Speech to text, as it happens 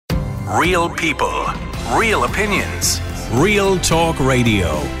Real people, real opinions. Real Talk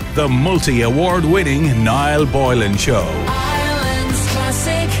Radio. The multi-award winning Niall Boylan Show. Ireland's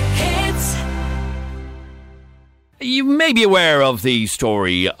classic hits. You may be aware of the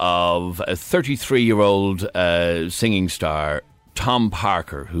story of a 33-year-old singing star, Tom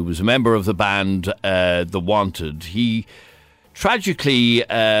Parker, who was a member of the band The Wanted. He tragically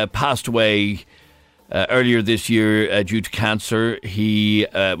passed away earlier this year due to cancer. He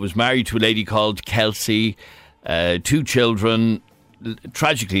was married to a lady called Kelsey, 2 children,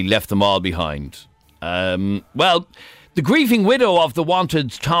 tragically left them all behind. Well, the grieving widow of The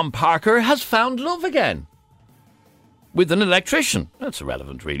Wanted's Tom Parker has found love again with an electrician. That's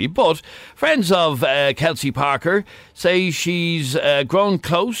irrelevant, really. But friends of Kelsey Parker say she's grown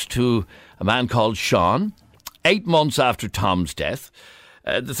close to a man called Sean 8 months after Tom's death.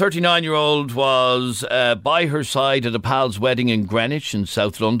 The 39-year-old was by her side at a pal's wedding in Greenwich in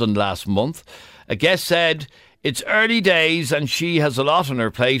South London last month. A guest said, "It's early days and she has a lot on her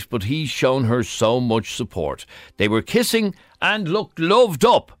plate, but he's shown her so much support." They were kissing and looked loved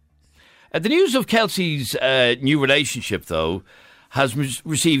up. The news of Kelsey's new relationship, though, has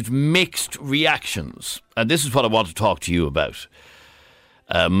received mixed reactions. And this is what I want to talk to you about.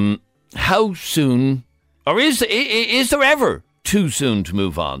 How soon, or is there ever too soon to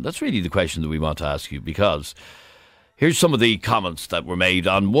move on? That's really the question that we want to ask you, because here's some of the comments that were made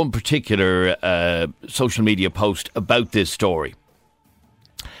on one particular social media post about this story.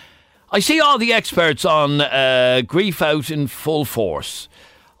 "I see all the experts on grief out in full force.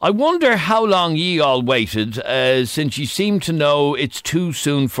 I wonder how long ye all waited, since ye seem to know it's too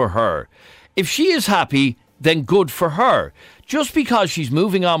soon for her. If she is happy, then good for her. Just because she's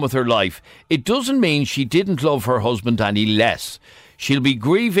moving on with her life, it doesn't mean she didn't love her husband any less. She'll be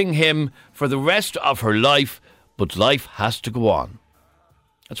grieving him for the rest of her life, but life has to go on."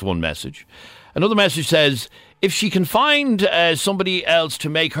 That's one message. Another message says, "If she can find somebody else to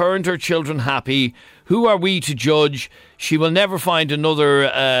make her and her children happy, who are we to judge? She will never find another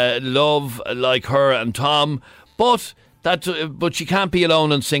love like her and Tom, but she can't be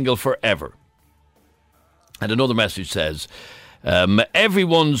alone and single forever." And another message says,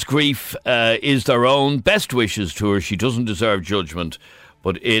 "Everyone's grief is their own. Best wishes to her. She doesn't deserve judgment,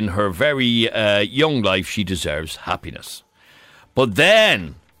 but in her very young life, she deserves happiness." But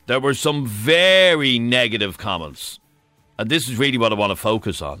then there were some very negative comments. And this is really what I want to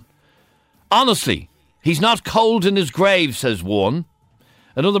focus on. "Honestly, he's not cold in his grave," says one.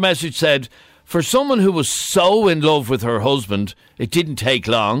 Another message said, "For someone who was so in love with her husband, it didn't take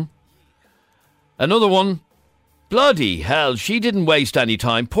long." Another one, "Bloody hell, she didn't waste any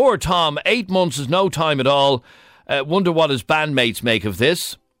time. Poor Tom, 8 months is no time at all. Wonder what his bandmates make of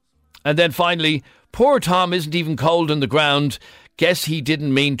this." And then finally, "Poor Tom isn't even cold in the ground. Guess he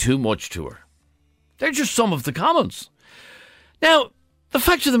didn't mean too much to her." They're just some of the comments. Now, the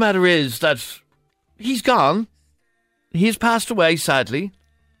fact of the matter is that he's gone. He has passed away, sadly.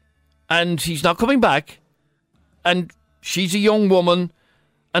 And he's not coming back. And she's a young woman.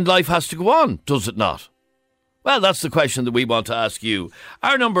 And life has to go on, does it not? Well, that's the question that we want to ask you.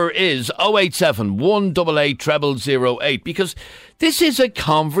 Our number is 087 188 0008, because this is a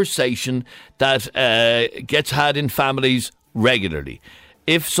conversation that gets had in families regularly.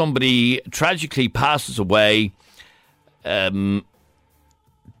 If somebody tragically passes away, do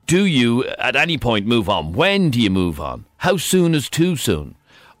you at any point move on? When do you move on? How soon is too soon?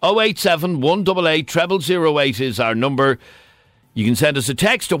 087 188 0008 is our number. You can send us a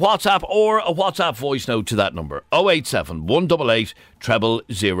text, a WhatsApp, or a WhatsApp voice note to that number. 087 188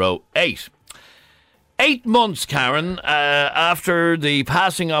 0008. 8 months, Karen, after the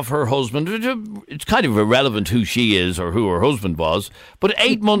passing of her husband. It's kind of irrelevant who she is or who her husband was. But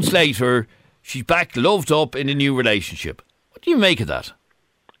 8 months later, she's back loved up in a new relationship. What do you make of that?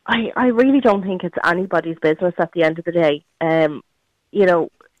 I really don't think it's anybody's business at the end of the day. You know,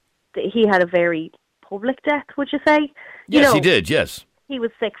 he had a very public death, would you say? Yes, he did, yes. He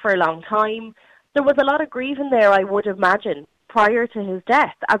was sick for a long time. There was a lot of grieving there, I would imagine, prior to his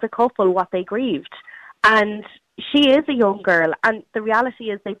death, as a couple, what they grieved. And she is a young girl, and the reality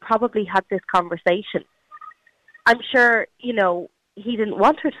is they probably had this conversation. I'm sure, you know, he didn't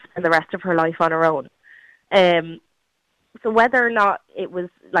want her to spend the rest of her life on her own. So whether or not it was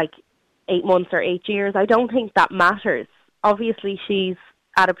like 8 months or 8 years, I don't think that matters. Obviously, she's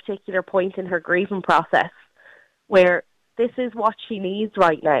at a particular point in her grieving process where this is what she needs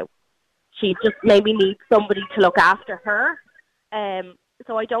right now. She just maybe needs somebody to look after her.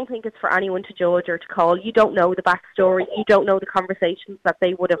 So I don't think it's for anyone to judge or to call. You don't know the backstory. You don't know the conversations that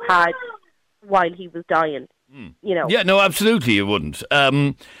they would have had while he was dying. You know. Yeah, no, absolutely you wouldn't.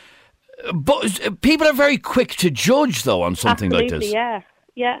 But people are very quick to judge, though, on something like this. Absolutely,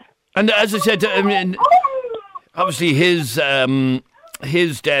 yeah. And as I said, I mean, obviously his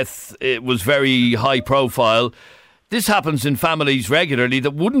death, it was very high profile. This happens in families regularly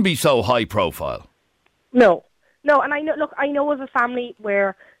that wouldn't be so high profile. No, and I know of a family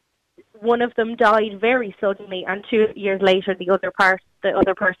where one of them died very suddenly, and 2 years later, the other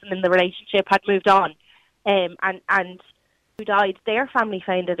person in the relationship had moved on, and who died. Their family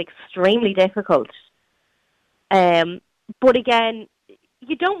found it extremely difficult. But again,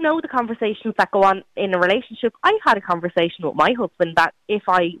 you don't know the conversations that go on in a relationship. I had a conversation with my husband that if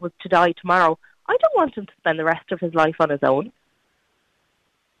I was to die tomorrow, I don't want him to spend the rest of his life on his own.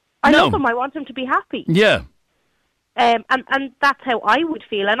 I love him. I want him to be happy. Yeah. And that's how I would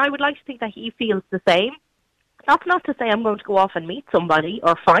feel, and I would like to think that he feels the same. That's not to say I'm going to go off and meet somebody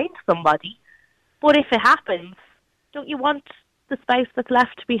or find somebody, but if it happens, don't you want the spouse that's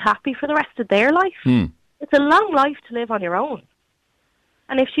left to be happy for the rest of their life? It's a long life to live on your own.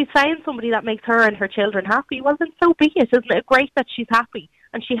 And if she's found somebody that makes her and her children happy, well, then so be it. Isn't it great that she's happy?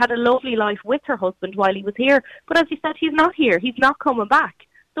 And she had a lovely life with her husband while he was here. But as you said, he's not here. He's not coming back.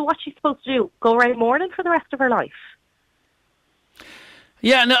 So what's she supposed to do? Go around mourning for the rest of her life?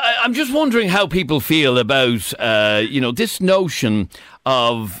 Yeah, no, I'm just wondering how people feel about, this notion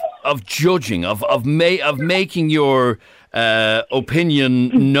of judging, of making your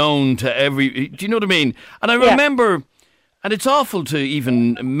opinion known to every. Do you know what I mean? And I remember, and it's awful to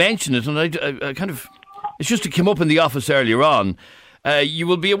even mention it, and I kind of, it's just it came up in the office earlier on. You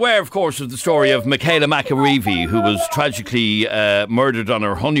will be aware, of course, of the story of Michaela McAreevy, who was tragically murdered on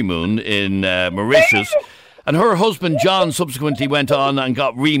her honeymoon in Mauritius. And her husband, John, subsequently went on and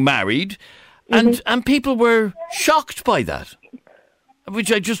got remarried. And people were shocked by that,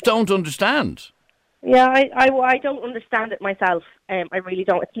 which I just don't understand. Yeah, I don't understand it myself. I really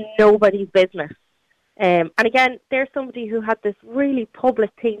don't. It's nobody's business. And again, there's somebody who had this really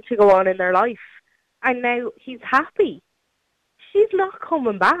public thing to go on in their life. And now he's happy. She's not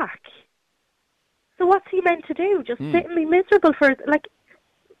coming back. So what's he meant to do? Just sit and be miserable for,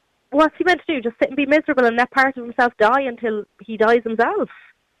 what's he meant to do? Just sit and be miserable and let part of himself die until he dies himself?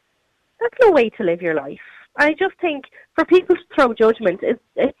 That's no way to live your life. I just think for people to throw judgment,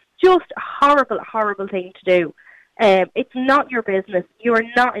 it's just a horrible, horrible thing to do. It's not your business. You are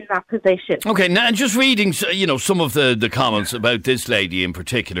not in that position. Okay, now and just reading, some of the comments about this lady in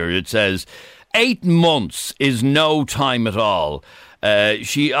particular, it says 8 months is no time at all.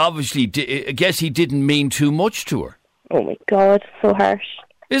 She obviously, I guess he didn't mean too much to her. Oh my God, so harsh.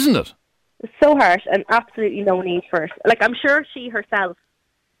 Isn't it? It's so harsh and absolutely no need for it. I'm sure she herself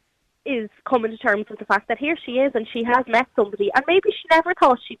is coming to terms with the fact that here she is and she has met somebody and maybe she never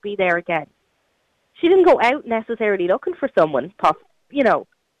thought she'd be there again. She didn't go out necessarily looking for someone,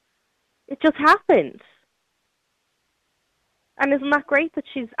 It just happened. And isn't that great that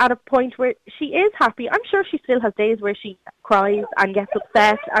she's at a point where she is happy? I'm sure she still has days where she cries and gets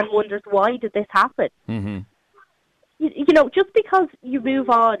upset and wonders, why did this happen? Mm-hmm. Just because you move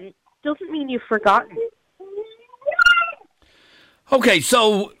on doesn't mean you've forgotten. Okay,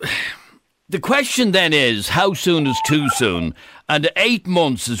 so the question then is, how soon is too soon? And 8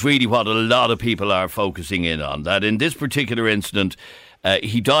 months is really what a lot of people are focusing in on. That in this particular incident,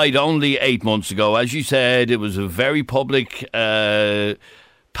 he died only 8 months ago. As you said, it was a very public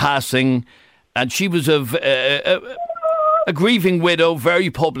passing, and she was a grieving widow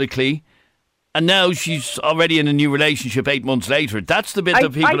very publicly. And now she's already in a new relationship 8 months later. That's the bit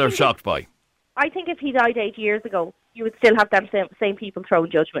that people are shocked by. I think if he died 8 years ago, you would still have them same people throwing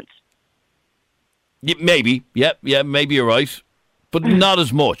judgment. Yeah, maybe. Yeah, maybe you're right. But not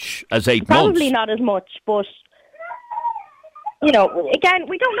as much as 8 months. Probably not as much, but, again,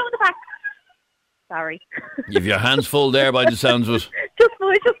 we don't know the facts. Sorry. You've your hands full there by the sounds of it. Just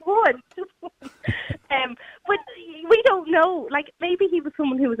one. But we don't know. Maybe he was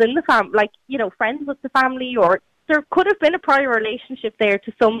someone who was in the family, friends with the family, or there could have been a prior relationship there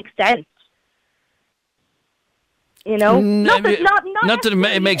to some extent. Not that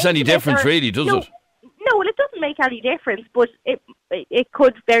it makes any difference, really, does it? No, well, it doesn't make any difference, but it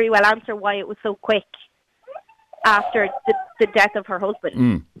could very well answer why it was so quick after the death of her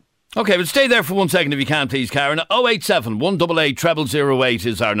husband. Okay, but stay there for 1 second if you can, please, Karen. 087 188 0008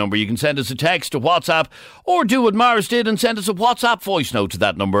 is our number. You can send us a text, a WhatsApp, or do what Morris did and send us a WhatsApp voice note to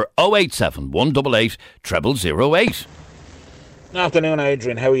that number, 087 188 0008. Good afternoon,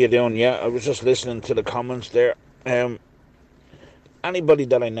 Adrian. How are you doing? Yeah, I was just listening to the comments there. Anybody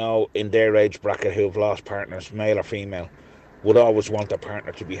that I know in their age bracket who've lost partners, male or female, would always want their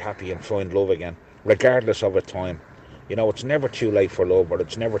partner to be happy and find love again, regardless of a time. You know, it's never too late for love, or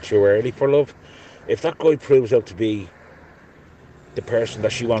it's never too early for love. If that guy proves out to be the person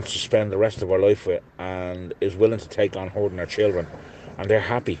that she wants to spend the rest of her life with and is willing to take on her and her children, and they're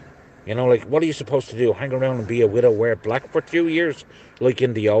happy, you know, like, what are you supposed to do? Hang around and be a widow, wear black for 2 years, like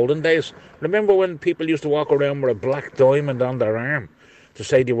in the olden days? Remember when people used to walk around with a black diamond on their arm to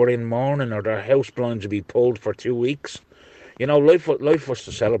say they were in mourning, or their house blinds would be pulled for 2 weeks? You know, life was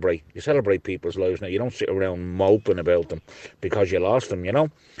to celebrate. You celebrate people's lives now. You don't sit around moping about them because you lost them, you know.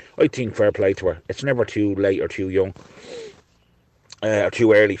 I think fair play to her. It's never too late or too young. Or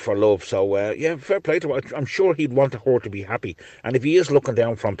too early for love. So, yeah, fair play to her. I'm sure he'd want her to be happy. And if he is looking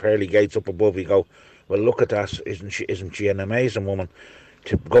down from pearly gates up above, he go, well, look at that. Isn't she an amazing woman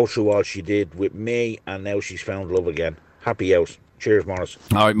to go through all she did with me, and now she's found love again. Happy out. Cheers, Morris.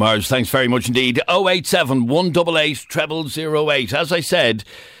 All right, Morris, thanks very much indeed. 087 188 0008. As I said,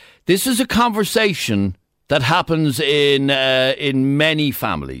 this is a conversation that happens in many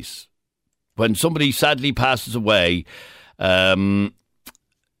families. When somebody sadly passes away, and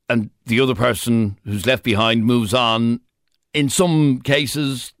the other person who's left behind moves on, in some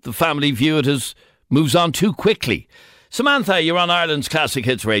cases, the family view it as moves on too quickly. Samantha, you're on Ireland's Classic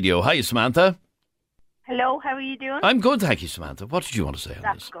Hits Radio. Hi, Samantha. Hello, how are you doing? I'm good, thank you, Samantha. What did you want to say on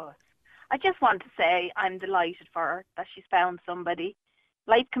That's this? good. I just want to say I'm delighted for her that she's found somebody.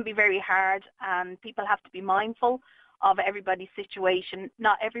 Life can be very hard, and people have to be mindful of everybody's situation.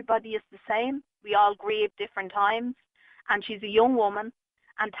 Not everybody is the same. We all grieve different times, and she's a young woman,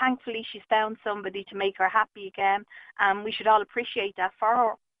 and thankfully she's found somebody to make her happy again, and we should all appreciate that for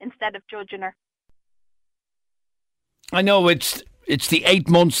her instead of judging her. I know it's the 8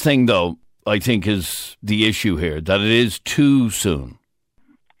 months thing, though, I think is the issue here, that it is too soon.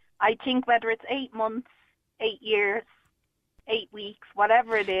 I think whether it's 8 months, 8 years, 8 weeks,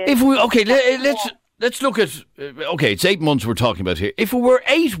 whatever it is. Let's look at, it's 8 months we're talking about here. If it were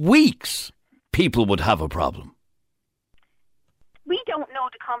 8 weeks, people would have a problem. We don't know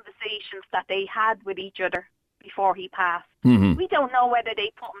the conversations that they had with each other before he passed. Mm-hmm. We don't know whether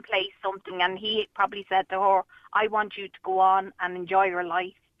they put in place something, and he probably said to her, I want you to go on and enjoy your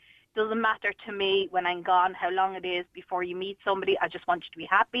life. Doesn't matter to me when I'm gone how long it is before you meet somebody. I just want you to be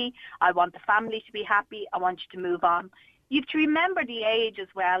happy. I want the family to be happy. I want you to move on. You have to remember the age as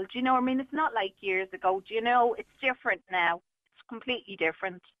well. Do you know what I mean? It's not like years ago. Do you know? It's different now. It's completely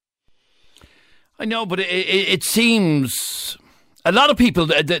different. I know, but it seems a lot of people,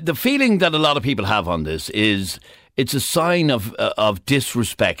 the feeling that a lot of people have on this is it's a sign of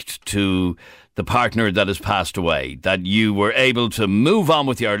disrespect to the partner that has passed away, that you were able to move on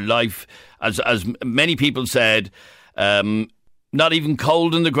with your life, as many people said, not even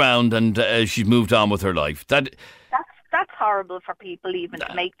cold in the ground, and she's moved on with her life. That's horrible for people even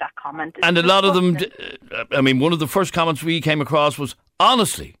to make that comment. And a lot of them, I mean, one of the first comments we came across was,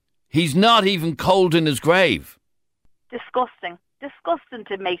 honestly, he's not even cold in his grave. Disgusting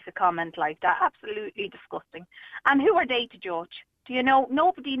to make a comment like that. Absolutely disgusting. And who are they to judge? Do you know?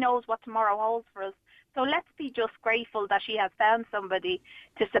 Nobody knows what tomorrow holds for us. So let's be just grateful that she has found somebody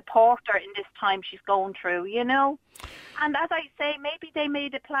to support her in this time she's going through, you know? And as I say, maybe they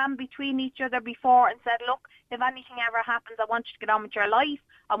made a plan between each other before and said, look, if anything ever happens, I want you to get on with your life.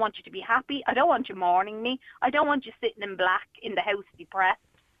 I want you to be happy. I don't want you mourning me. I don't want you sitting in black in the house depressed,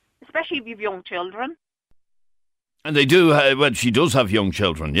 especially if you have young children. And they do, she does have young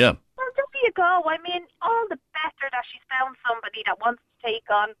children, yeah. Well, there you go. I mean, all the better that she's found somebody that wants to take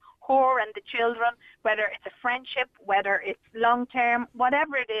on her and the children, whether it's a friendship, whether it's long-term,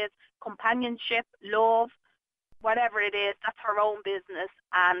 whatever it is, companionship, love, whatever it is, that's her own business,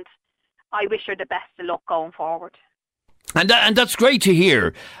 and I wish her the best of luck going forward. And that's great to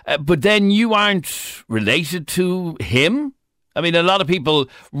hear, but then you aren't related to him? I mean, a lot of people,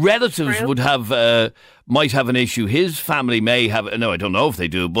 relatives True. would have, might have an issue. His family may have, no, I don't know if they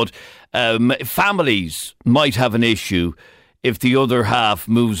do, but families might have an issue if the other half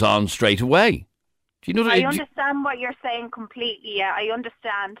moves on straight away. Do you know what I understand what you're saying completely. Yeah, I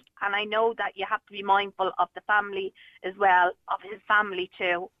understand. And I know that you have to be mindful of the family as well, of his family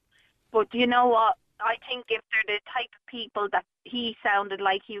too. But do you know what? I think if they're the type of people that he sounded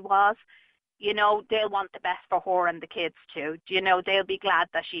like he was, you know, they'll want the best for her and the kids too. Do you know, they'll be glad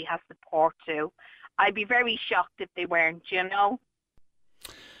that she has support too. I'd be very shocked if they weren't, you know.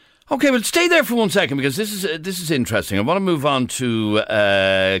 Okay, well, stay there for 1 second, because this is interesting. I want to move on to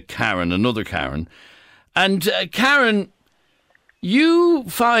Karen, another Karen. And Karen, you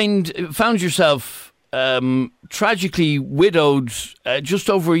found yourself tragically widowed just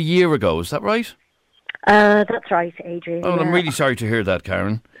over a year ago. Is that right? That's right, Adrian. Oh, I'm really sorry to hear that,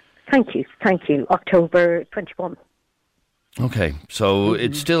 Karen. Thank you. October 21. Okay, so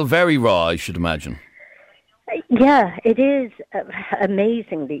it's still very raw, I should imagine. Yeah, it is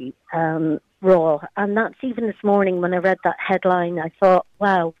amazingly raw. And that's even this morning when I read that headline, I thought,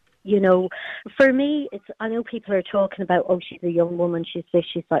 wow, for me, I know people are talking about, oh, she's a young woman, she's this,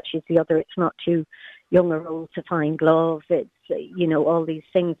 she's that, she's the other. It's not too young or old to find love. It's, all these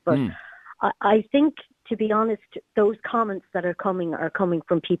things. But I think, to be honest, those comments that are coming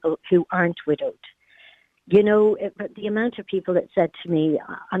from people who aren't widowed. But the amount of people that said to me,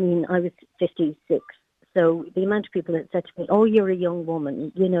 I mean, I was 56, so the amount of people that said to me, oh, you're a young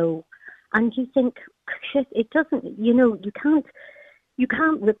woman, and you think, shit, it doesn't, you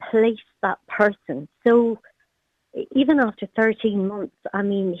can't replace that person. So even after 13 months, I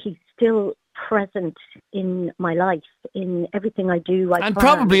mean, he's still present in my life, in everything I do. And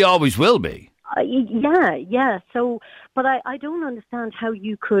probably always will be. Yeah. So, but I don't understand how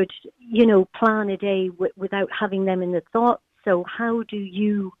you could, plan a day without having them in the thoughts. So how do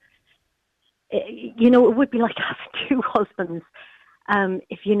you, it would be like having two husbands,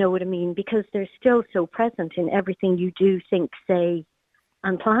 if you know what I mean, because they're still so present in everything you do, think, say,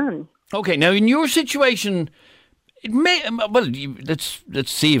 and plan. Okay, now in your situation, it may,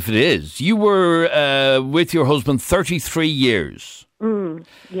 let's see if it is. You were with your husband 33 years.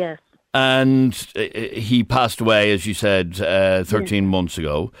 Yes. And he passed away, as you said, 13 months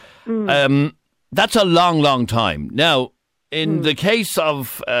ago. That's a long, long time. Now, in the case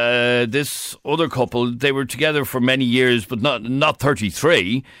of this other couple, they were together for many years, but not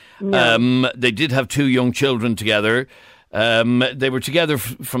 33. No. They did have two young children together. They were together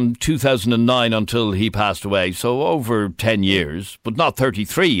from 2009 until he passed away, so over 10 years, but not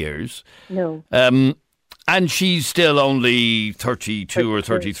 33 years. No. And she's still only 32 or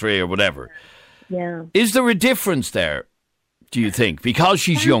 33 or whatever. Yeah. Is there a difference there, do you think, because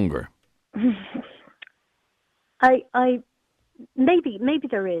she's younger? Maybe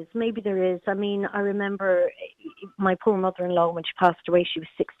there is. Maybe there is. I mean, I remember my poor mother-in-law, when she passed away, she was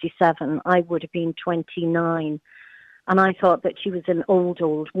 67. I would have been 29. And I thought that she was an old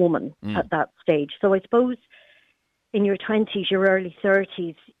woman at that stage. So I suppose in your 20s, your early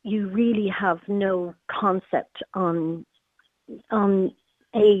 30s, you really have no concept on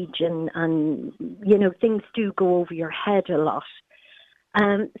age and things do go over your head a lot.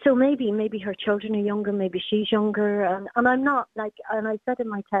 So maybe her children are younger, maybe she's younger, and I'm not, like, and I said in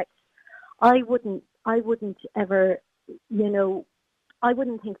my text, I wouldn't ever, I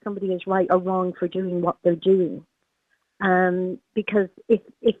wouldn't think somebody is right or wrong for doing what they're doing. Because if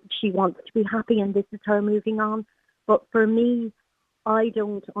she wants to be happy and this is her moving on, but for me, I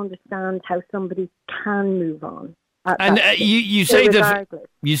don't understand how somebody can move on. And you say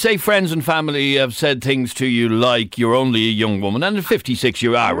you say friends and family have said things to you like you're only a young woman, and at 56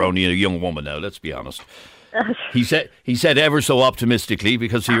 you are only a young woman now. Let's be honest. He said ever so optimistically,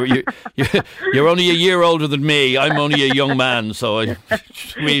 because you're only a year older than me. I'm only a young man, so I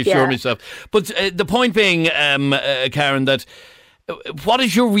reassure myself. But the point being, Karen, that what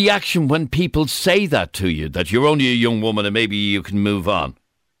is your reaction when people say that to you, that you're only a young woman and maybe you can move on?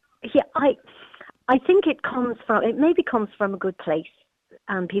 Yeah, I think it maybe comes from a good place,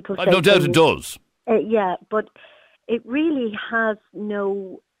 and people say no doubt it does. Yeah, but it really has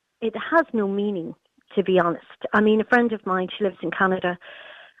no meaning, to be honest. I mean, a friend of mine, she lives in Canada,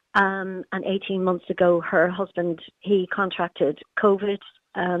 and 18 months ago, her husband, he contracted COVID.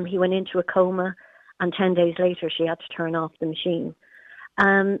 He went into a coma, and 10 days later, she had to turn off the machine.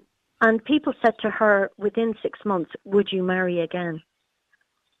 And people said to her, within 6 months, would you marry again?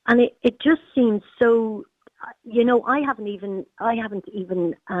 And it just seems so, I haven't even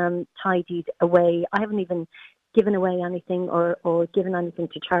tidied away. I haven't even given away anything or given anything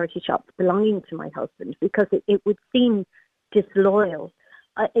to charity shops belonging to my husband, because it would seem disloyal.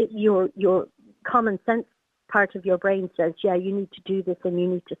 Your common sense part of your brain says, yeah, you need to do this and you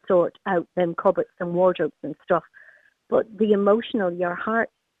need to sort out them cupboards and wardrobes and stuff. But the emotional, your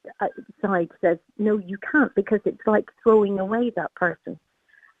heart side says, no, you can't, because it's like throwing away that person.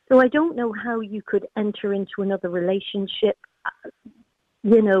 So I don't know how you could enter into another relationship,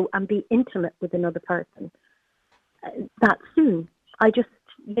 and be intimate with another person that soon. I just,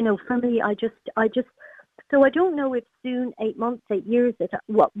 for me, so I don't know if soon, 8 months, 8 years,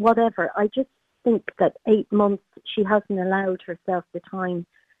 whatever. I just think that 8 months, she hasn't allowed herself the time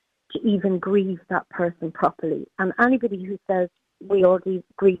to even grieve that person properly. And anybody who says we all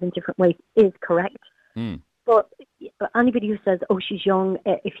grieve in different ways is correct. But anybody who says, oh, she's young,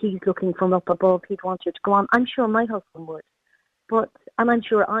 if he's looking from up above, he'd want her to go on, I'm sure my husband would. And I'm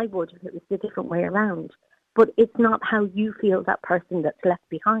sure I would if it was the different way around. But it's not how you feel that person that's left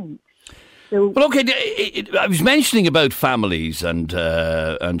behind. So, Well, okay. I was mentioning about families and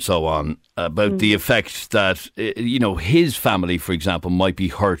so on, about the effect that his family, for example, might be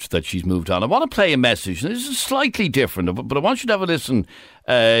hurt that she's moved on. I want to play a message. This is slightly different, but I want you to have a listen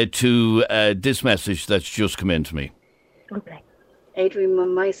to this message that's just come in to me. okay. Adrian,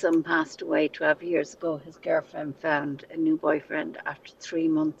 when my son passed away 12 years ago, his girlfriend found a new boyfriend after 3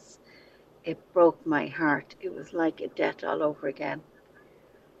 months. It broke my heart. It was like a death all over again.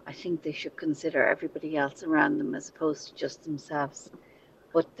 I think they should consider everybody else around them as opposed to just themselves.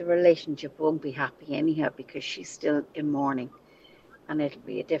 But the relationship won't be happy anyhow because she's still in mourning. And it'll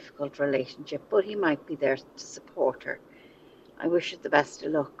be a difficult relationship. But he might be there to support her. I wish her the best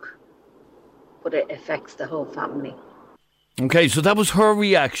of luck. But it affects the whole family. Okay, so that was her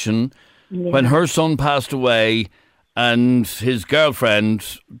reaction when her son passed away and his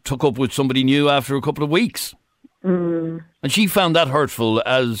girlfriend took up with somebody new after a couple of weeks. And she found that hurtful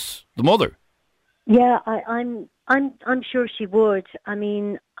as the mother. Yeah, I'm sure she would. I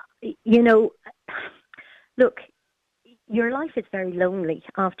mean, look, your life is very lonely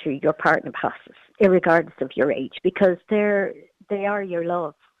after your partner passes, irregardless of your age, because they are your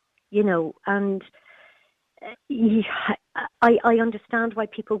love, and I understand why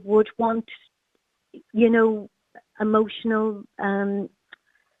people would want, emotional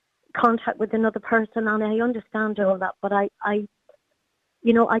contact with another person, and I understand all that, but I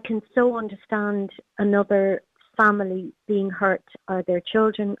can so understand another family being hurt, or their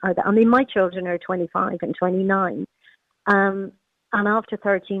children, my children are 25 and 29, and after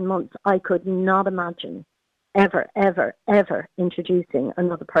 13 months, I could not imagine ever introducing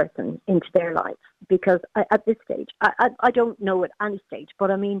another person into their life, because at this stage, I don't know at any stage,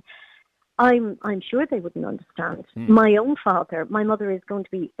 but I mean, I'm sure they wouldn't understand. My own father, my mother is going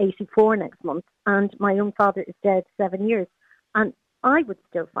to be 84 next month, and my own father is dead 7 years. And I would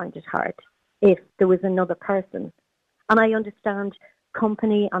still find it hard if there was another person. And I understand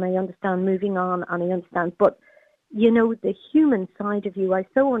company, and I understand moving on, and I understand. But, the human side of you, I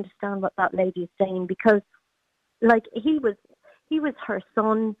so understand what that lady is saying, because, like, he was her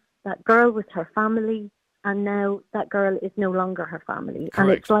son, that girl was her family, and now that girl is no longer her family. Correct.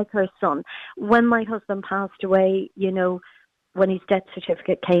 And it's like her son. When my husband passed away, when his death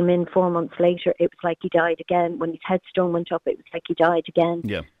certificate came in 4 months later, it was like he died again. When his headstone went up, it was like he died again.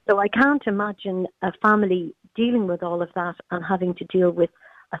 Yeah. So I can't imagine a family dealing with all of that and having to deal with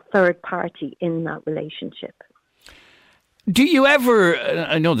a third party in that relationship. Do you ever,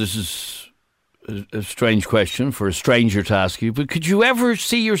 I know this is a strange question for a stranger to ask you, but could you ever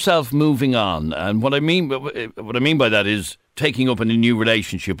see yourself moving on? And what I mean by that is taking up in a new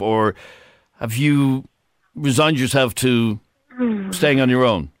relationship, or have you resigned yourself to staying on your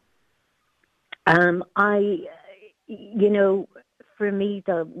own? For me,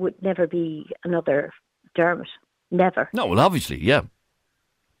 there would never be another Dermot. Never. No, well, obviously, yeah.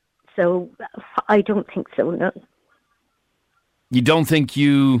 So I don't think so, no. You don't think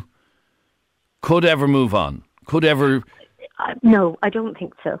you could ever move on? Could ever? No, I don't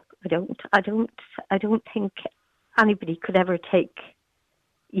think so. I don't think anybody could ever take.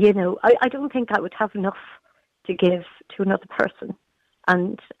 I don't think I would have enough to give to another person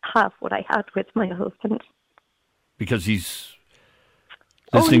and have what I had with my husband. Because he's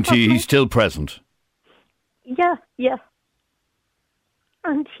listening to you. He's still present. Yeah.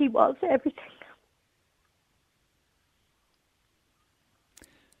 And he was everything.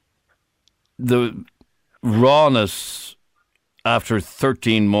 The rawness after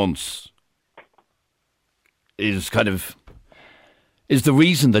 13 months is the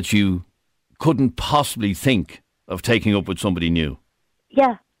reason that you couldn't possibly think of taking up with somebody new.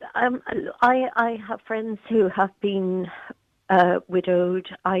 Yeah, I have friends who have been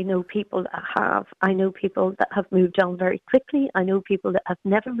widowed. I know people that have. I know people that have moved on very quickly. I know people that have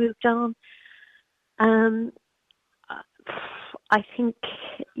never moved on. I think,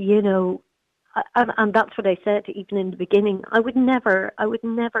 and that's what I said even in the beginning. I would never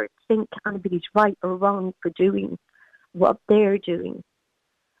think anybody's right or wrong for doing what they're doing.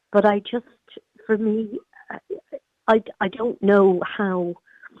 But for me, I don't know how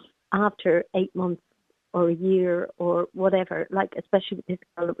after 8 months or a year or whatever, like especially with this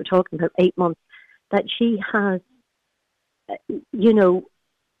girl that we're talking about, 8 months, that she has,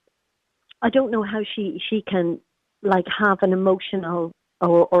 I don't know how she can like have an emotional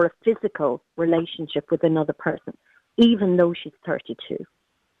or a physical relationship with another person, even though she's 32.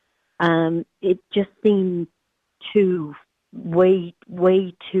 It just seemed way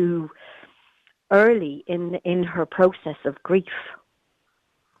too early in her process of grief.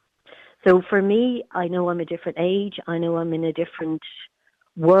 So for me, I know I'm a different age. I know I'm in a different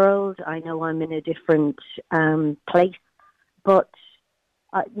world. I know I'm in a different place, but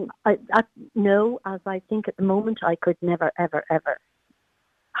no, as I think at the moment, I could never, ever, ever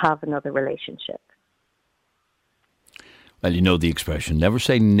have another relationship. Well, you know the expression, never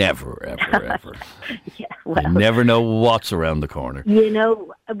say never, ever, ever. Yeah, well, you never know what's around the corner. You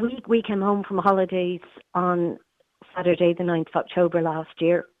know, we came home from holidays on Saturday, the 9th of October last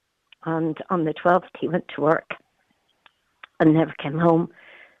year, and on the 12th he went to work and never came home.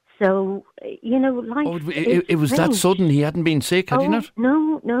 So, you know, life... Oh, it was that sudden? He hadn't been sick, had he not?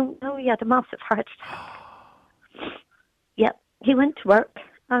 No, he had a massive heart attack. Yeah, he went to work,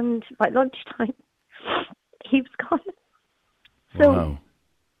 and by lunchtime, he was gone. So, wow.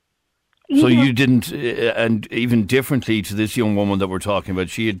 So you didn't, and even differently to this young woman that we're talking about,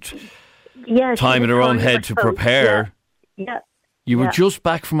 she had time in her own head to prepare. Yeah. You were just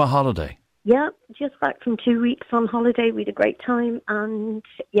back from a holiday. Yeah, just back from 2 weeks on holiday. We had a great time, and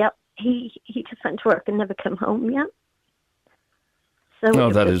he just went to work and never came home. Yeah. So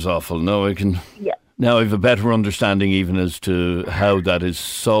no, that is awful. No, I can. Yeah. Now I have a better understanding even as to how that is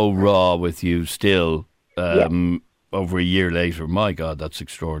so raw with you still. Over a year later. My God, that's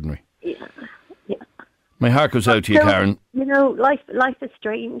extraordinary. Yeah. My heart goes out to you, Karen. You know, life is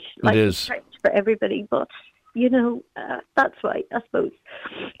strange. Life is strange for everybody, but, you know, that's why, I suppose,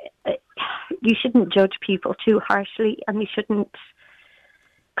 you shouldn't judge people too harshly, and you shouldn't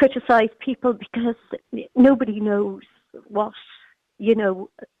criticise people because nobody knows what, you know,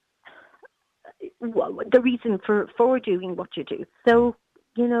 the reason for doing what you do. So,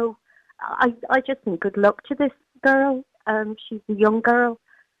 you know, I just think good luck to this girl. She's a young girl.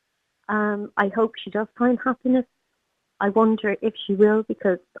 I hope she does find happiness. I wonder if she will,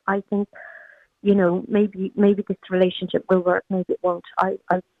 because I think, you know, maybe this relationship will work, maybe it won't. I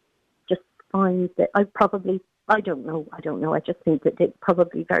just find that I don't know. I just think that it's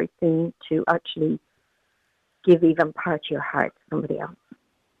probably very soon to actually give even part of your heart to somebody else.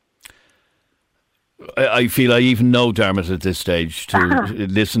 I feel I even know Dermot at this stage to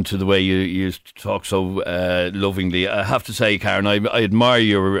listen to the way you talk so lovingly. I have to say, Karen, I admire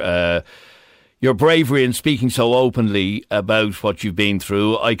your bravery in speaking so openly about what you've been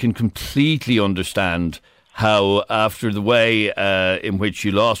through. I can completely understand how, after the way in which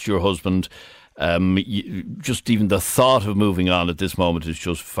you lost your husband, just even the thought of moving on at this moment is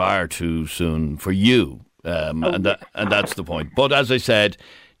just far too soon for you. And that's the point. But as I said,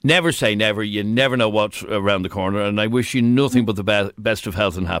 never say never. You never know what's around the corner. And I wish you nothing but the best of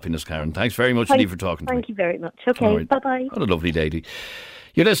health and happiness, Karen. Thanks very much indeed for talking to me. Thank you very much. Okay, right. Bye-bye. What a lovely lady.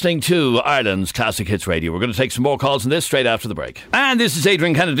 You're listening to Ireland's Classic Hits Radio. We're going to take some more calls on this straight after the break. And this is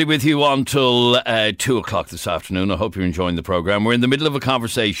Adrian Kennedy with you until 2 o'clock this afternoon. I hope you're enjoying the programme. We're in the middle of a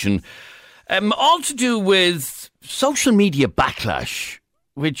conversation all to do with social media backlash,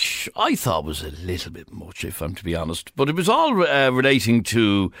 which I thought was a little bit much, if I'm to be honest. But it was all relating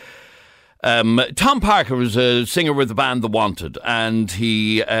to Tom Parker was a singer with the band The Wanted, and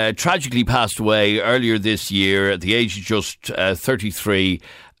he tragically passed away earlier this year at the age of just 33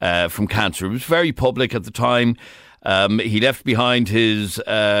 from cancer. It was very public at the time. He left behind his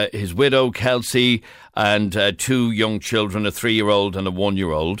widow, Kelsey, and 2 young children, a 3-year-old and a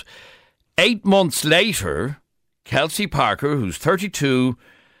 1-year-old. 8 months later, Kelsey Parker, who's 32,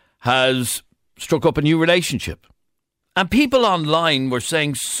 has struck up a new relationship. And people online were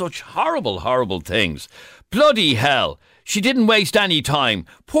saying such horrible, horrible things. Bloody hell. She didn't waste any time.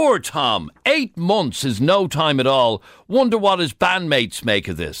 Poor Tom. 8 months is no time at all. Wonder what his bandmates make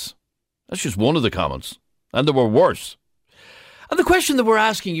of this. That's just one of the comments. And there were worse. And the question that we're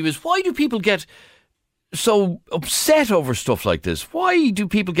asking you is, why do people get so upset over stuff like this? Why do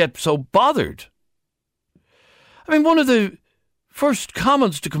people get so bothered? I mean, one of the first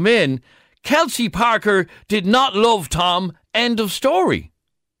comments to come in, Kelsey Parker did not love Tom, end of story.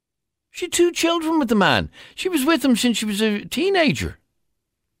 She had 2 children with the man. She was with him since she was a teenager.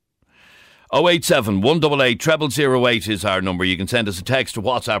 087 188 0008 is our number. You can send us a text, a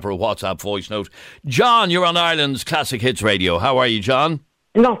WhatsApp, or a WhatsApp voice note. John, you're on Ireland's Classic Hits Radio. How are you, John?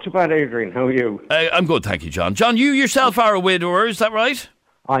 Not too bad, Adrian. How are you? I'm good, thank you, John. John, you yourself are a widower, is that right?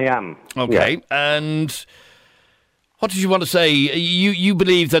 I am. Okay, yeah. And what did you want to say? You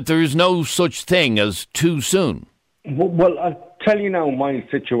believe that there is no such thing as too soon? Well, I'll tell you now, my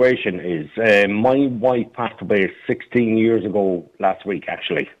situation is my wife passed away 16 years ago last week,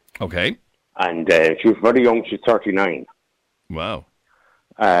 actually. Okay. And she was very young. She's 39. Wow.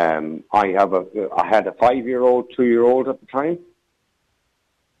 I had a 5-year-old, 2-year-old at the time.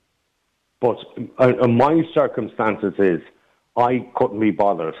 But my circumstances is I couldn't be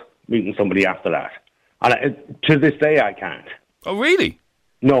bothered meeting somebody after that. And to this day, I can't. Oh, really?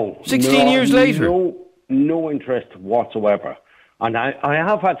 No. 16 years later? No interest whatsoever. And I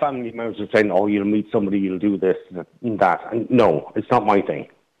have had family members saying, oh, you'll meet somebody, you'll do this and that. And no, it's not my thing.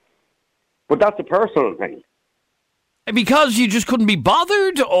 But that's a personal thing. Because you just couldn't be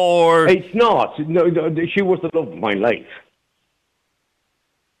bothered, or...? It's not. No, she was the love of my life.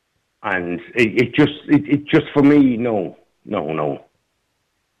 And it just for me, no.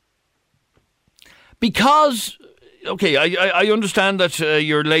 Because, okay, I understand that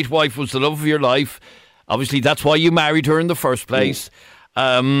your late wife was the love of your life. Obviously, that's why you married her in the first place.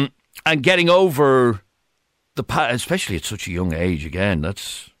 And getting over the past, especially at such a young age, again,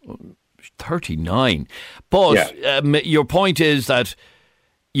 that's 39. But your point is that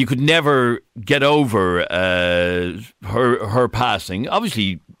you could never get over her passing.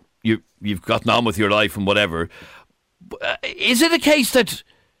 Obviously, you've gotten on with your life and whatever. Is it a case that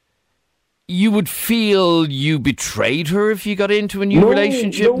you would feel you betrayed her if you got into a new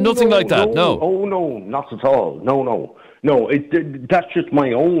relationship? Nothing like that, no. Oh, no, not at all. No. That's just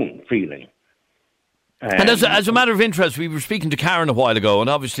my own feeling. And as a matter of interest, we were speaking to Karen a while ago, and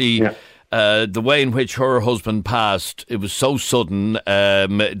obviously the way in which her husband passed, it was so sudden.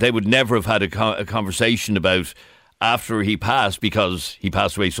 They would never have had a conversation about after he passed, because he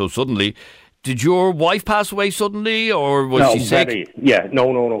passed away so suddenly. Did your wife pass away suddenly, or was she sick?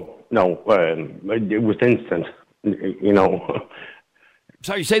 No. It was instant, you know.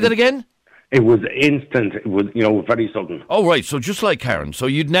 Sorry, say that again? It was instant. It was, very sudden. Oh, right. So just like Karen. So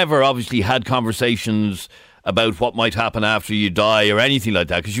you'd never obviously had conversations about what might happen after you die or anything like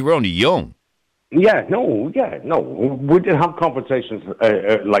that, because you were only young. No. We didn't have conversations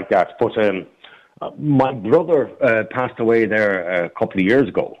like that. But my brother passed away there a couple of years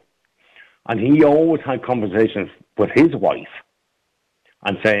ago. And he always had conversations with his wife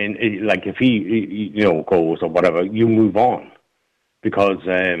and saying, like, if he goes or whatever, you move on. Because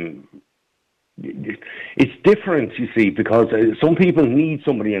it's different, you see, because some people need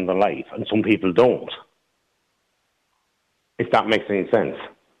somebody in their life and some people don't. If that makes any sense.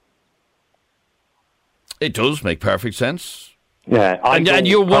 It does make perfect sense. Yeah, and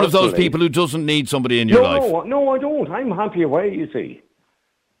you're one of those people who doesn't need somebody in your life. No, I don't. I'm happy away, you see.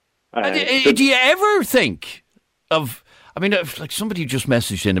 Do you ever think of... I mean, like somebody just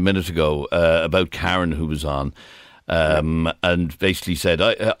messaged in a minute ago about Karen, who was on, and basically said,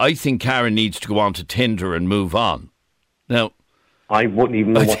 I think Karen needs to go on to Tinder and move on. Now, I wouldn't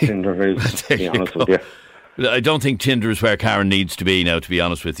even know what Tinder is, to be honest with you. I don't think Tinder is where Karen needs to be now, to be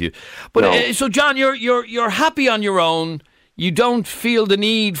honest with you. But so, John, you're happy on your own. You don't feel the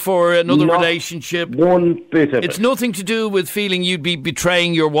need for another relationship. One bit of it. It's nothing to do with feeling you'd be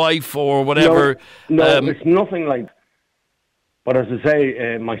betraying your wife or whatever. No, it's nothing like. But as I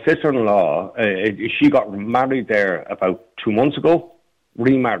say, my sister-in-law, she got married there about 2 months ago,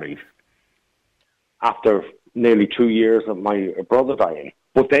 remarried, after nearly 2 years of my brother dying.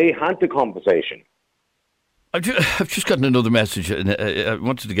 But they had the conversation. I've just gotten another message, and I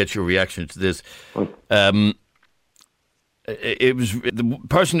wanted to get your reaction to this. It was the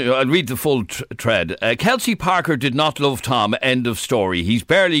person, I'll read the full thread. Kelsey Parker did not love Tom, end of story. He's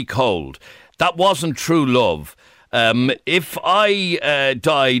barely cold. That wasn't true love. If I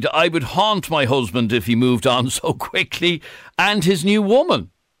died, I would haunt my husband if he moved on so quickly, and his new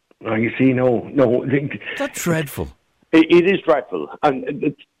woman. Oh, you see, no. That's dreadful. It is dreadful.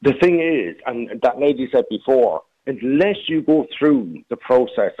 And the thing is, and that lady said before, unless you go through the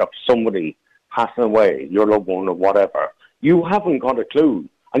process of somebody passing away, your loved one or whatever, you haven't got a clue.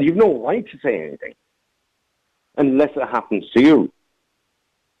 And you've no right to say anything unless it happens to you.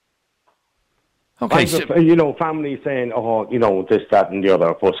 Okay, family saying, this, that, and the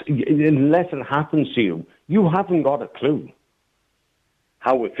other. But unless it happens to you, you haven't got a clue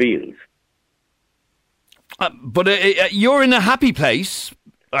how it feels. But you're in a happy place,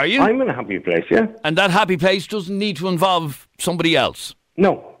 are you? I'm in a happy place, yeah. And that happy place doesn't need to involve somebody else?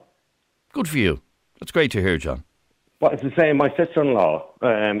 No. Good for you. That's great to hear, John. Well, as I say, my sister-in-law,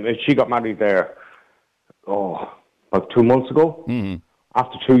 she got married there, about 2 months ago. Mm-hmm.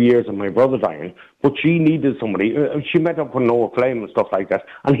 After 2 years of my brother dying, but she needed somebody. She met up with Noah Flame and stuff like that,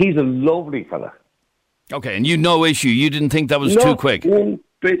 and he's a lovely fella. Okay, and you no issue. You didn't think that was too quick? Not one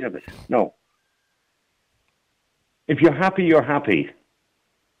bit of it, no. If you're happy, you're happy.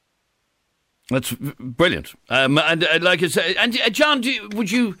 That's brilliant. And like I said, and John,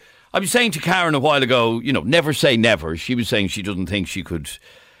 I was saying to Karen a while ago, never say never. She was saying she doesn't think she could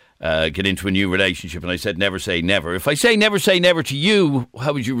get into a new relationship, and I said never say never. If I say never to you,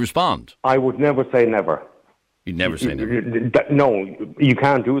 how would you respond? I would never say never. You'd never say never? No, you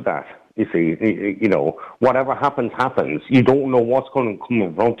can't do that. You see, you know, whatever happens, happens. You don't know what's going to come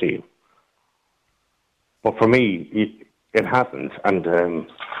in front of you. But for me, it hasn't, and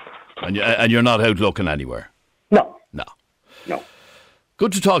you're not out looking anywhere. No.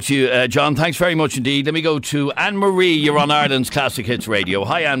 Good to talk to you, John. Thanks very much indeed. Let me go to Anne-Marie. You're on Ireland's Classic Hits Radio.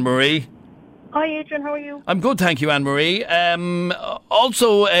 Hi, Anne-Marie. Hi, Adrian. How are you? I'm good, thank you, Anne-Marie.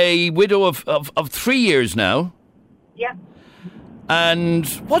 Also a widow of 3 years now. Yeah. And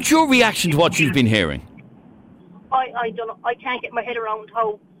what's your reaction to what you've been hearing? I don't know. I can't get my head around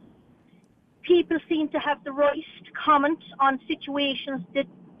how people seem to have the right to comment on situations that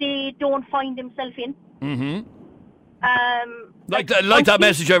they don't find themselves in. Mm-hmm. Like that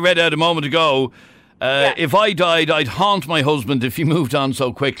message I read out a moment ago. If I died, I'd haunt my husband if he moved on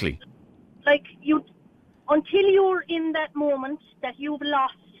so quickly. Like, until you're in that moment that you've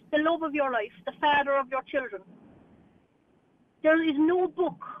lost the love of your life, the father of your children, there is no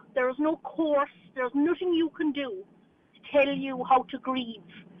book, there is no course, there's nothing you can do to tell you how to grieve,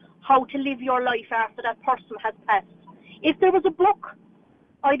 how to live your life after that person has passed. If there was a book,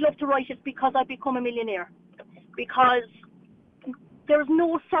 I'd love to write it because I'd become a millionaire. Because there's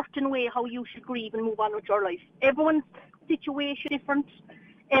no certain way how you should grieve and move on with your life. Everyone's situation is different.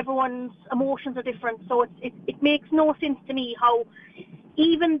 Everyone's emotions are different. So it makes no sense to me how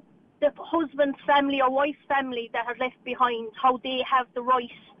even the husband's family or wife's family that are left behind, how they have the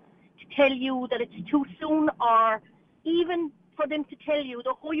right to tell you that it's too soon, or even for them to tell you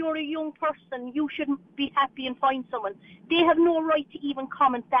that, oh, you're a young person, you shouldn't be happy and find someone. They have no right to even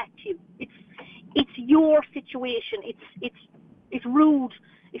comment that to you. It's your situation. It's rude,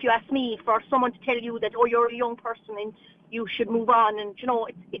 if you ask me, for someone to tell you that, oh, you're a young person and you should move on. And, you know,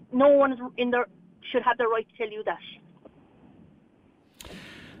 no one in there should have the right to tell you that.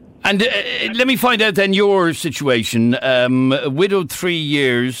 And let me find out then your situation. Widowed 3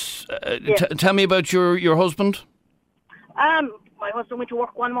 years. Tell me about your husband. My husband went to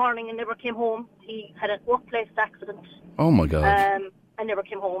work one morning and never came home. He had a workplace accident. Oh, my God. And never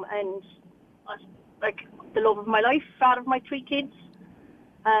came home. And like the love of my life, father of my 3 kids.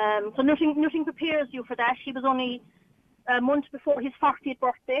 So nothing prepares you for that. He was only a month before his 40th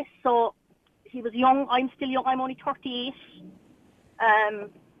birthday, so he was young. I'm still young. I'm only 38.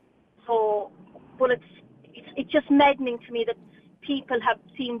 But it's just maddening to me that people have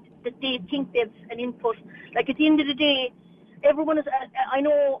seemed that they think they've an input. Like, at the end of the day, everyone is. I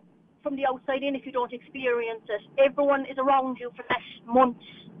know from the outside in, if you don't experience it, everyone is around you for that month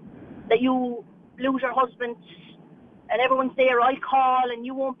that you lose your husband, and everyone's there. I call, and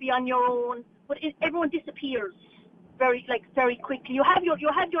you won't be on your own. But everyone disappears very quickly. You have your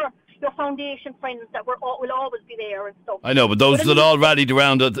foundation friends that will always be there and stuff. I know, but those that all rallied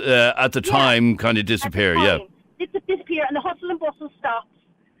around at the time kind of disappear. Disappear, and the hustle and bustle stops,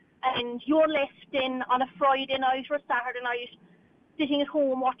 and you're left in on a Friday night or a Saturday night, sitting at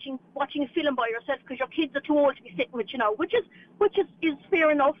home watching a film by yourself because your kids are too old to be sitting with you now, which is fair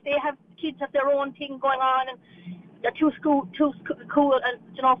enough. Kids have their own thing going on, and they're too cool and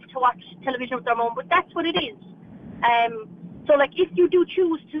to watch television with their mum. But that's what it is. So, like, if you do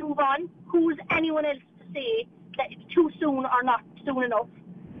choose to move on, who's anyone else to say that it's too soon or not soon enough?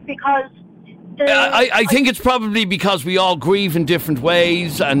 Because I think it's probably because we all grieve in different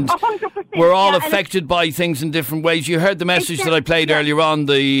ways, and 100%, we're all affected by things in different ways. You heard the message that I played earlier on,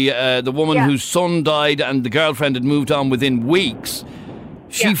 the woman whose son died and the girlfriend had moved on within weeks.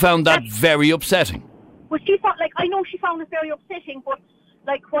 She found that very upsetting. Well, she thought, like, I know she found it very upsetting, but,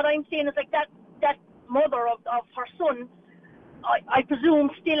 like, what I'm saying is, like, that mother of her son, I presume,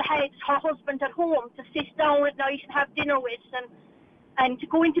 still had her husband at home to sit down at night and have dinner with, and to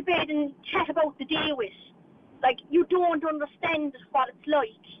go into bed and chat about the day with. Like, you don't understand what it's like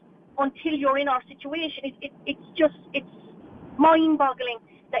until you're in our situation. It's mind-boggling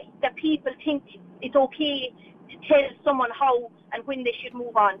that people think it's okay to tell someone how and when they should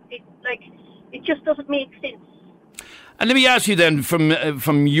move on. It just doesn't make sense. And let me ask you then,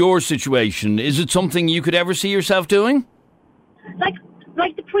 from your situation, is it something you could ever see yourself doing?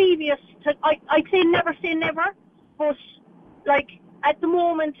 Like the previous, I'd say never, but, like, at the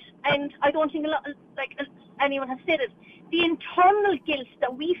moment, and I don't think anyone has said it, the internal guilt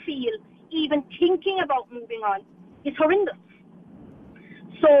that we feel even thinking about moving on is horrendous.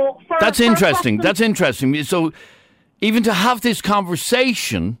 So that's interesting. That's interesting. So even to have this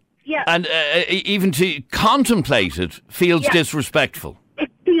conversation, and even to contemplate it, feels disrespectful.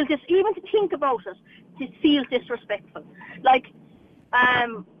 It feels even to think about it. It feels disrespectful. Like, I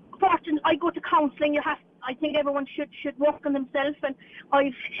go to counselling. I think everyone should work on themselves, and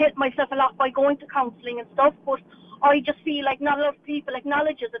I've helped myself a lot by going to counselling and stuff. But I just feel like not a lot of people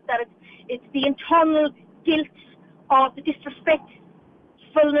acknowledges it, that it's the internal guilt of the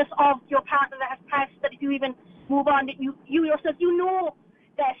disrespectfulness of your partner that has passed, that if you even move on, that you yourself, you know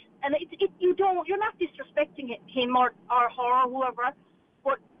that, and you're not disrespecting him or her or whoever,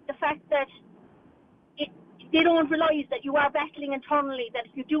 but the fact that they don't realise that you are battling internally, that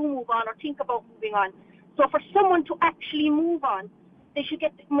if you do move on or think about moving on. So for someone to actually move on, they should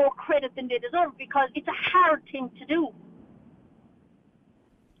get more credit than they deserve, because it's a hard thing to do.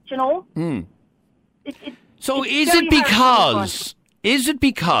 Do you know? So is it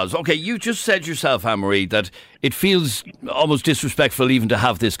because, okay, you just said yourself, Anne-Marie, that it feels almost disrespectful even to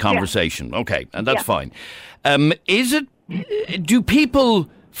have this conversation. Yeah. Okay, and that's fine. Do people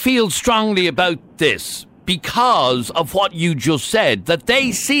feel strongly about this because of what you just said, that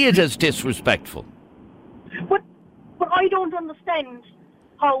they see it as disrespectful? But I don't understand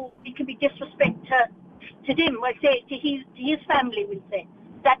how it can be disrespect to them, like say to his family, we'll say.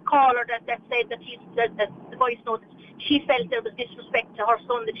 That caller that said that the voice note, she felt there was disrespect to her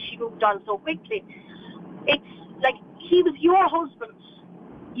son, that she moved on so quickly. It's like, he was your husband.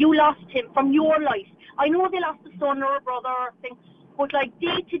 You lost him from your life. I know they lost a son or a brother or thing, but like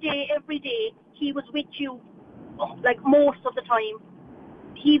day to day, every day, he was with you, like most of the time.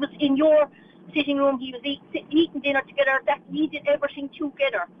 He was in your sitting room, he was eating dinner together, that he did everything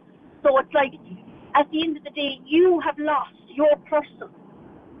together. So it's like, at the end of the day, you have lost your person.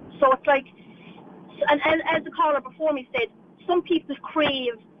 So it's like, and as the caller before me said, some people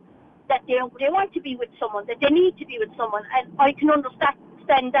crave that they want to be with someone, that they need to be with someone, and I can understand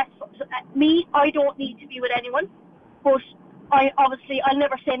that. Me, I don't need to be with anyone, but I'll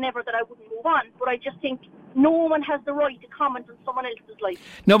never say never that I wouldn't move on, but I just think no one has the right to comment on someone else's life.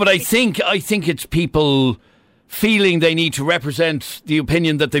 No, but I think it's people feeling they need to represent the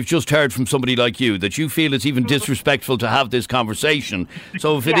opinion that they've just heard from somebody like you, that you feel it's even disrespectful to have this conversation.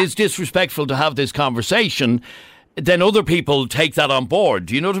 So if it is disrespectful to have this conversation, then other people take that on board.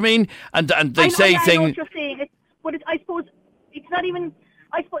 Do you know what I mean? And they say things. I know what you're saying, but I suppose it's not even.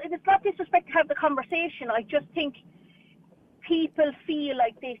 I suppose it's not disrespect to have the conversation. I just think people feel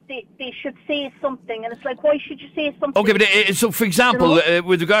like they should say something, and it's like, why should you say something? Okay, but so for example,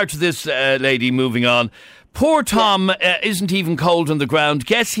 with regard to this lady moving on, poor Tom isn't even cold on the ground.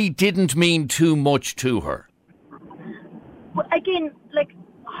 Guess he didn't mean too much to her. But again, like,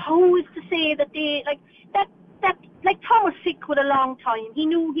 who is to say that they like that? Like, Tom was sick with a long time. He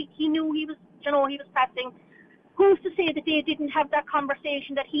knew he was, he was passing. Who's to say that they didn't have that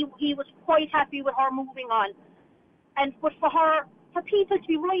conversation, that he was quite happy with her moving on? But for people to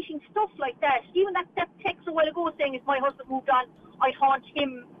be writing stuff like that, even that text a while ago saying, if my husband moved on, I'd haunt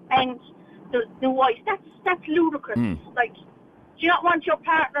him and the wife, that's ludicrous. Like, do you not want your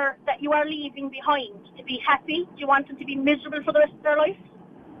partner that you are leaving behind to be happy? Do you want them to be miserable for the rest of their life?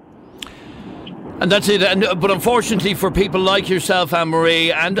 And that's it. But unfortunately for people like yourself,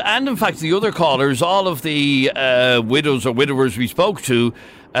 Anne-Marie, and in fact the other callers, all of the widows or widowers we spoke to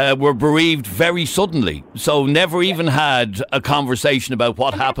were bereaved very suddenly. So never even had a conversation about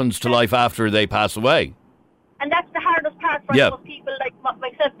what happens to life after they pass away. And that's the hardest part for those people like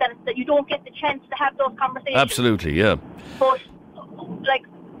myself, that you don't get the chance to have those conversations. Absolutely, yeah. But, like,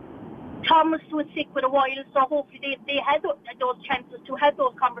 Thomas was sick for a while, so hopefully they had those chances to have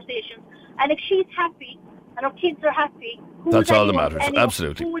those conversations. And if she's happy and her kids are happy, that's all that matters.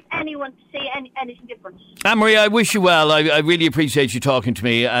 Absolutely. Who is anyone to say anything different? Anne-Marie, I wish you well. I really appreciate you talking to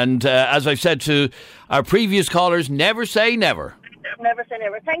me. And as I've said to our previous callers, never say never. Never say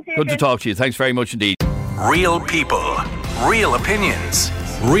never. Thanks, Adrian. Good to talk to you. Thanks very much indeed. Real people, real opinions.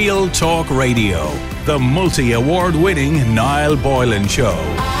 Real Talk Radio. The multi-award winning Niall Boylan Show.